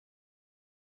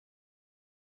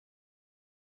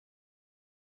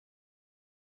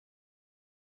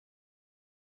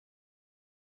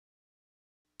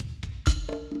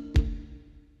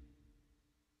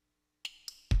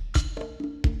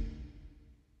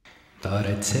Thought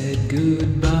I'd said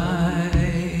goodbye,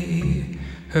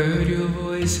 heard your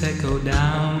voice echo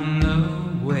down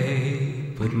the way,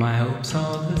 put my hopes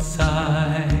all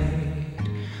aside.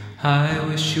 I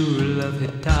wish your love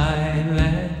had died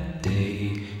that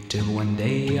day, till one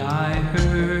day I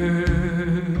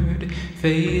heard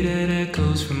faded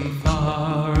echoes from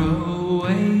far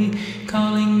away,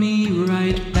 calling me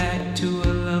right back to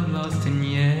a love lost in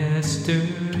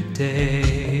yesterday.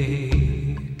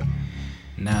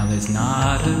 Now there's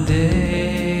not a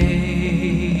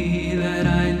day that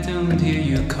I don't hear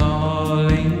you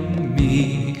calling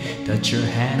me, touch your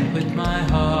hand with my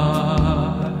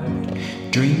heart.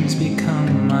 Dreams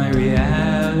become my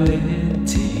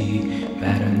reality,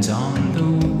 patterns on the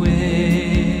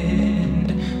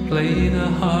wind play the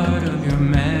heart of your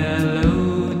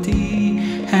melody,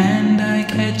 and I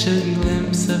catch a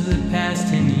glimpse of the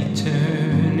past in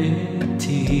eternity.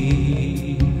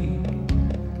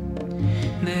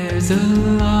 There's a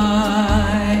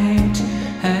light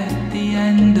at the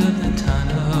end of the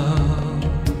tunnel,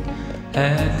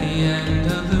 at the end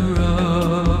of the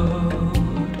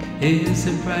road is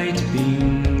a bright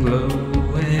beam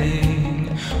glowing.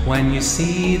 When you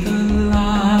see the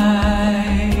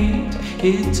light,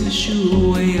 it's a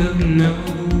sure way of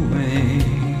knowing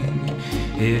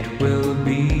it will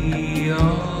be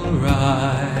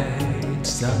alright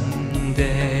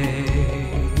someday.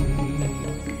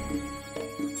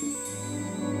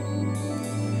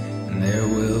 There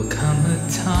will come a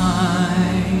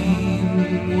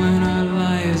time when our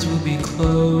lives will be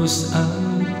close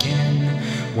again,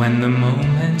 when the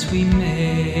moments we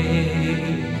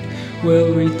made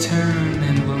will return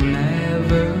and will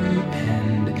never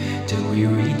end, till we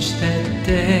reach that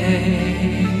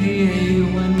day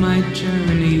when my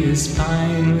journey is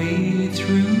finally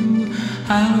through.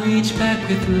 I'll reach back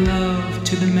with love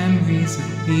to the memories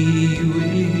of me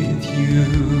with you,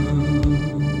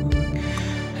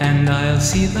 and I'll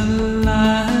see the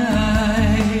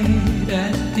light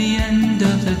at the end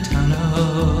of the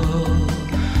tunnel.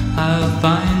 I'll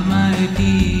find my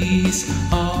peace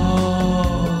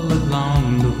all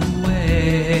along the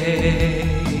way,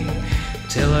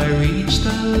 till I reach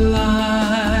the light